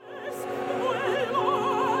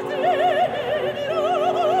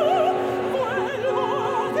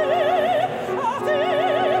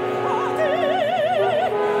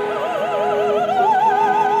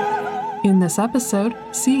In this episode,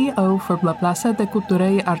 CEO for La Plaza de Cultura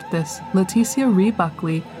y Artes, Leticia Rhi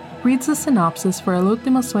Buckley, reads the synopsis for El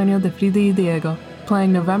último sueño de Frida y Diego,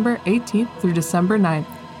 playing November 18th through December 9th.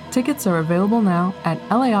 Tickets are available now at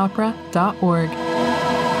laopera.org.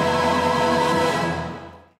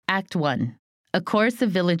 Act 1. A chorus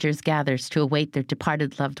of villagers gathers to await their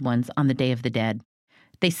departed loved ones on the Day of the Dead.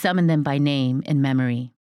 They summon them by name and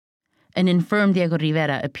memory. An infirm Diego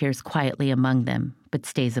Rivera appears quietly among them, but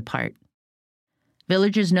stays apart.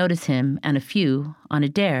 Villagers notice him, and a few, on a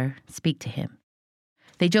dare, speak to him.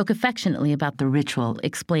 They joke affectionately about the ritual,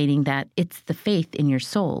 explaining that it's the faith in your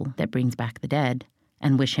soul that brings back the dead,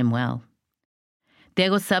 and wish him well.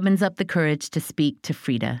 Diego summons up the courage to speak to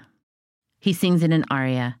Frida. He sings in an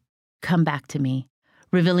aria, "Come Back to Me,"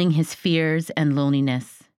 revealing his fears and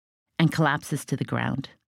loneliness, and collapses to the ground.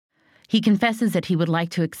 He confesses that he would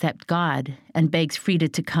like to accept God and begs Frida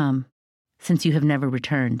to come, since you have never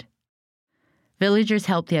returned. Villagers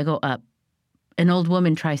help Diego up. An old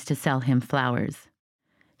woman tries to sell him flowers.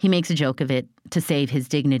 He makes a joke of it to save his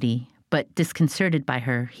dignity, but disconcerted by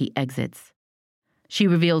her, he exits. She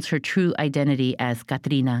reveals her true identity as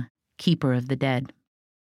Catrina, keeper of the dead.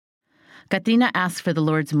 Catrina asks for the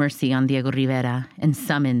Lord's mercy on Diego Rivera and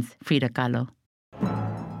summons Frida Kahlo.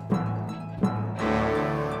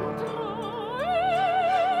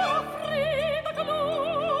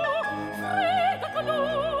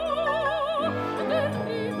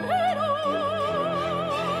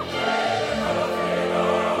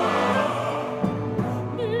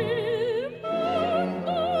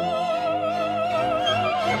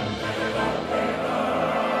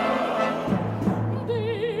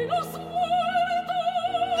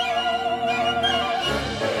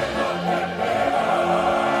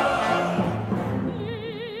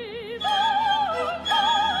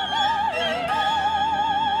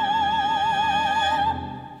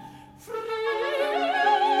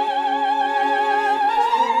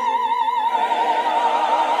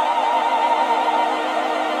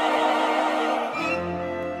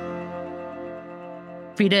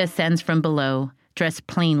 Frida ascends from below, dressed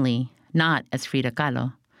plainly, not as Frida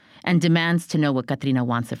Kahlo, and demands to know what Catrina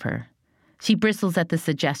wants of her. She bristles at the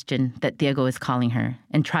suggestion that Diego is calling her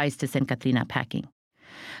and tries to send Catrina packing.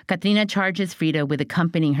 Catrina charges Frida with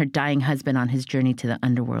accompanying her dying husband on his journey to the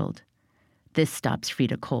underworld. This stops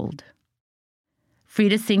Frida cold.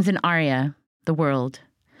 Frida sings an aria, The World,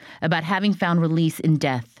 about having found release in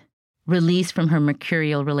death, release from her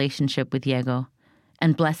mercurial relationship with Diego,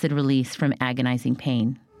 and blessed release from agonizing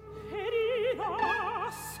pain.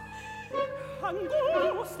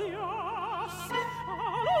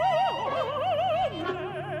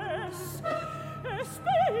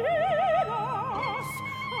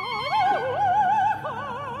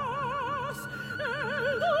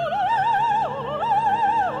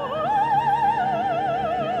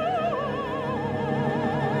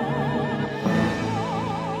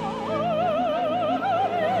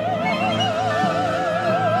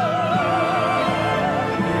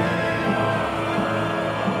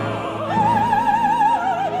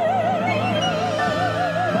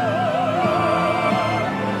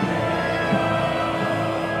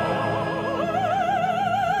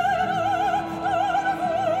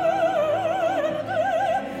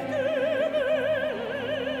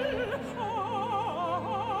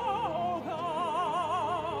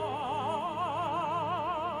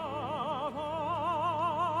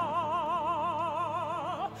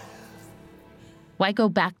 Why go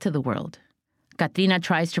back to the world? Catrina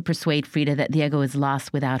tries to persuade Frida that Diego is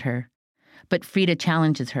lost without her, but Frida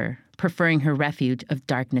challenges her, preferring her refuge of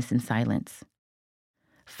darkness and silence.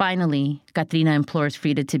 Finally, Catrina implores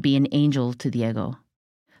Frida to be an angel to Diego,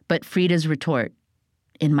 but Frida's retort,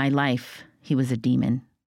 "In my life, he was a demon."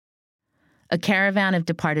 A caravan of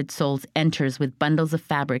departed souls enters with bundles of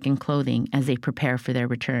fabric and clothing as they prepare for their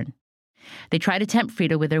return. They try to tempt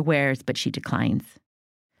Frida with their wares, but she declines.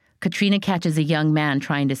 Catrina catches a young man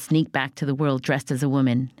trying to sneak back to the world dressed as a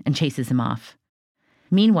woman and chases him off.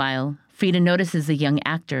 Meanwhile, Frida notices a young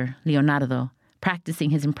actor, Leonardo,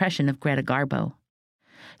 practicing his impression of Greta Garbo.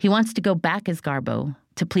 He wants to go back as Garbo,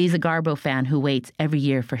 to please a Garbo fan who waits every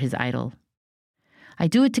year for his idol. "I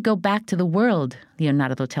do it to go back to the world,"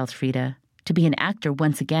 Leonardo tells Frida, "to be an actor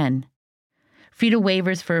once again." Frida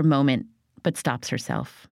wavers for a moment, but stops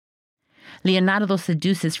herself. Leonardo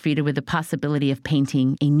seduces Frida with the possibility of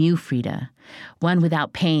painting a new Frida, one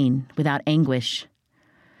without pain, without anguish.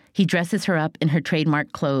 He dresses her up in her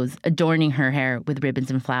trademark clothes, adorning her hair with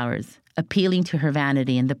ribbons and flowers, appealing to her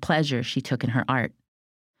vanity and the pleasure she took in her art.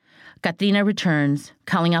 Catrina returns,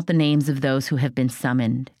 calling out the names of those who have been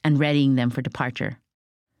summoned and readying them for departure.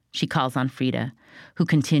 She calls on Frida, who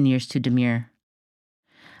continues to demur.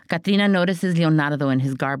 Catrina notices Leonardo in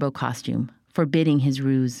his garbo costume, forbidding his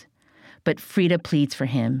ruse, but Frida pleads for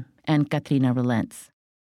him, and Catrina relents.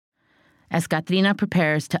 As Catrina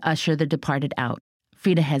prepares to usher the departed out,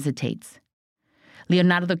 Frida hesitates.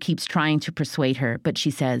 Leonardo keeps trying to persuade her, but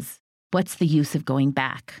she says, "What's the use of going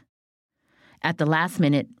back?" At the last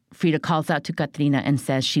minute, Frida calls out to Catrina and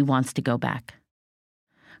says she wants to go back.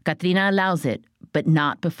 Catrina allows it, but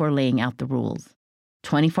not before laying out the rules.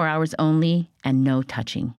 24 hours only and no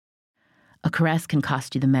touching. A caress can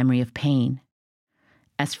cost you the memory of pain.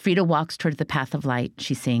 As Frida walks toward the path of light,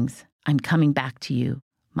 she sings, "I'm coming back to you,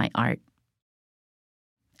 my art."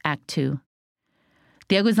 Act 2.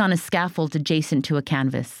 Diego is on a scaffold adjacent to a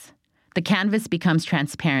canvas. The canvas becomes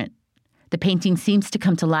transparent. The painting seems to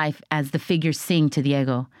come to life as the figures sing to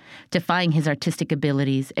Diego, defying his artistic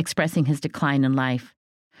abilities, expressing his decline in life,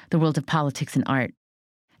 the world of politics and art.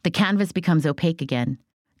 The canvas becomes opaque again.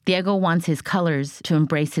 Diego wants his colors to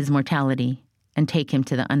embrace his mortality and take him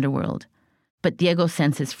to the underworld. But Diego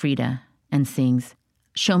senses Frida and sings,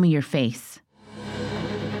 "Show me your face."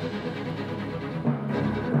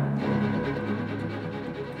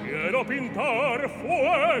 Quiero pintar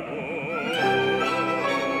fuego.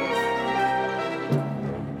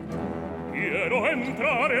 Quiero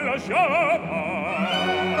entrar en las llamas.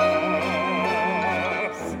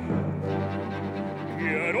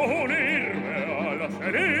 Quiero unirme a las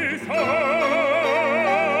cenizas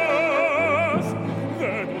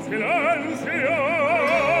de tu silencio.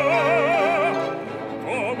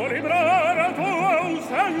 ¿Cómo librar a tu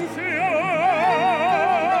ausencia?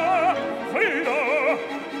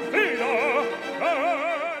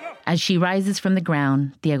 As she rises from the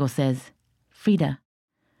ground, Diego says, "Frida."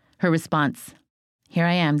 Her response, "Here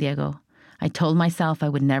I am, Diego. I told myself I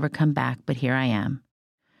would never come back, but here I am."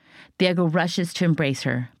 Diego rushes to embrace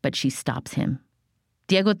her, but she stops him.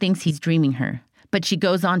 Diego thinks he's dreaming her, but she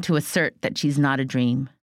goes on to assert that she's not a dream.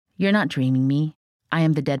 "You're not dreaming me. I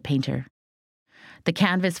am the dead painter." The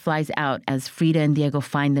canvas flies out as Frida and Diego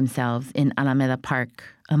find themselves in Alameda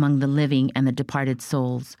Park, among the living and the departed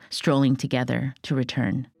souls, strolling together to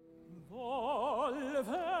return.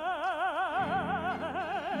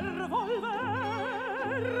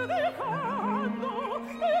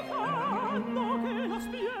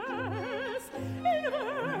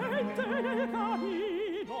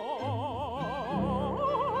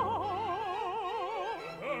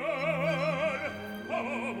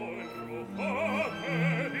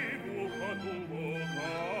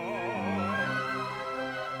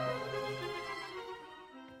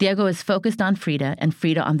 Diego is focused on Frida and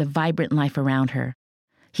Frida on the vibrant life around her.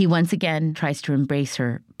 He once again tries to embrace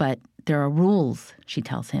her, but there are rules, she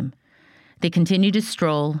tells him. They continue to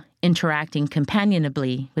stroll, interacting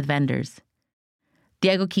companionably with vendors.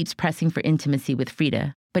 Diego keeps pressing for intimacy with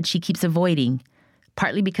Frida, but she keeps avoiding,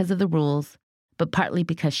 partly because of the rules, but partly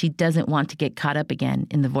because she doesn't want to get caught up again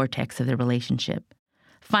in the vortex of their relationship.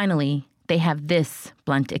 Finally, they have this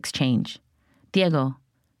blunt exchange. "Diego,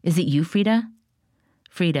 is it you, Frida?"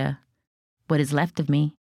 Frida, "What is left of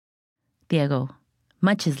me?" Diego,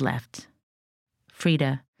 "Much is left."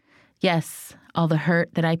 Frida, "Yes, all the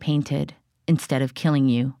hurt that I painted instead of killing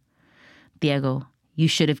you." Diego, "You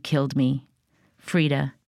should have killed me."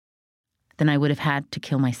 Frida, "Then I would have had to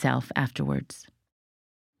kill myself afterwards."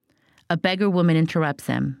 A beggar woman interrupts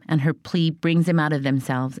them, and her plea brings them out of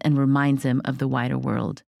themselves and reminds them of the wider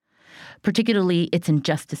world, particularly its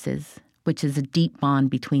injustices, which is a deep bond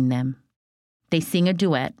between them. They sing a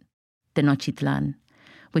duet, Tenochtitlan,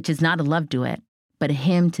 which is not a love duet, but a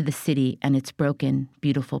hymn to the city and its broken,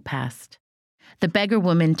 beautiful past. The beggar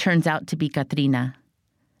woman turns out to be Catrina.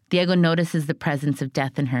 Diego notices the presence of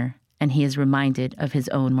death in her, and he is reminded of his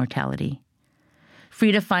own mortality.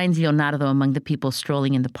 Frida finds Leonardo among the people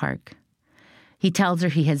strolling in the park. He tells her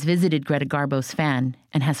he has visited Greta Garbo's fan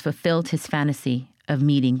and has fulfilled his fantasy of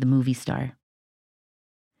meeting the movie star.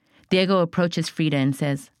 Diego approaches Frida and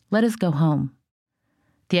says, "Let us go home."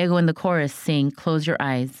 Diego and the chorus sing "Close Your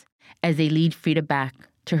Eyes" as they lead Frida back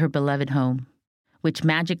to her beloved home, which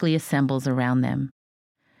magically assembles around them.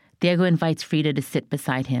 Diego invites Frida to sit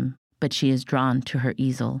beside him, but she is drawn to her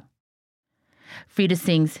easel. Frida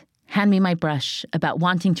sings, "Hand me my brush," about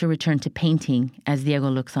wanting to return to painting as Diego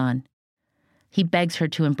looks on. He begs her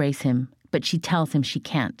to embrace him, but she tells him she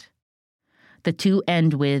can't. The two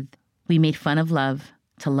end with, "We made fun of love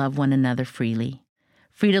to love one another freely."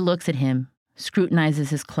 Frida looks at him,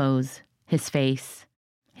 scrutinizes his clothes, his face,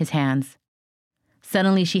 his hands.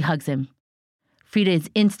 Suddenly she hugs him. Frida is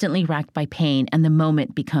instantly racked by pain, and the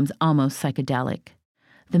moment becomes almost psychedelic.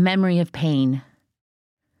 The memory of pain.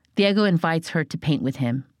 Diego invites her to paint with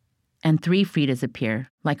him. and 3 Fridas appear,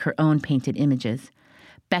 like her own painted images,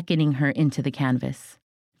 beckoning her into the canvas.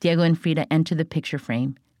 Diego and Frida enter the picture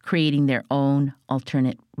frame, creating their own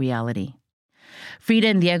alternate reality. Frida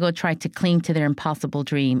and Diego try to cling to their impossible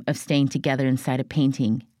dream of staying together inside a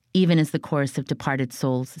painting, even as the chorus of departed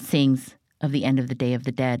souls sings of the end of the Day of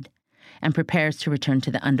the Dead and prepares to return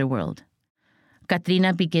to the underworld.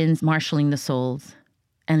 Catrina begins marshalling the souls,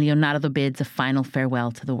 and Leonardo bids a final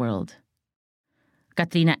farewell to the world.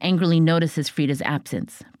 Catrina angrily notices Frida's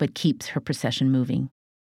absence, but keeps her procession moving.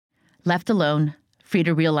 Left alone,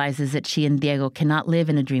 Frida realizes that she and Diego cannot live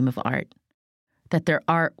in a dream of art, that their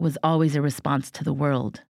art was always a response to the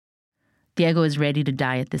world. Diego is ready to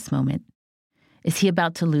die at this moment. Is he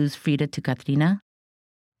about to lose Frida to Catrina?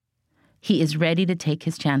 He is ready to take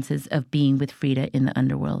his chances of being with Frida in the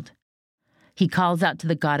underworld. He calls out to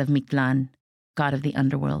the god of Mictlan, god of the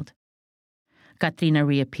underworld. Catrina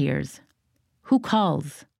reappears. Who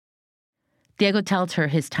calls? Diego tells her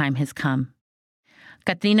his time has come.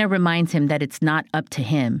 Catrina reminds him that it's not up to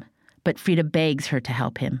him, but Frida begs her to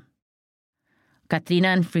help him. Catrina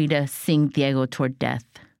and Frida sing Diego toward death.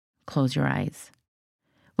 Close your eyes.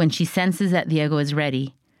 When she senses that Diego is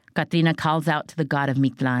ready, Catrina calls out to the god of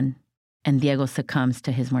Mictlan, and Diego succumbs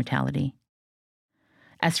to his mortality.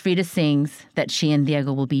 As Frida sings that she and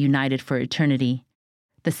Diego will be united for eternity,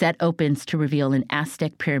 the set opens to reveal an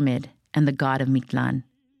Aztec pyramid and the god of Mictlan.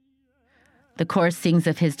 The chorus sings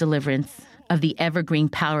of his deliverance, of the evergreen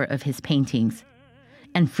power of his paintings,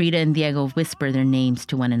 and Frida and Diego whisper their names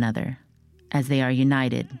to one another as they are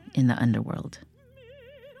united in the underworld.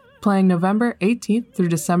 Playing November 18th through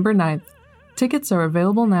December 9th. Tickets are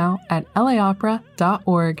available now at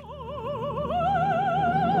laopera.org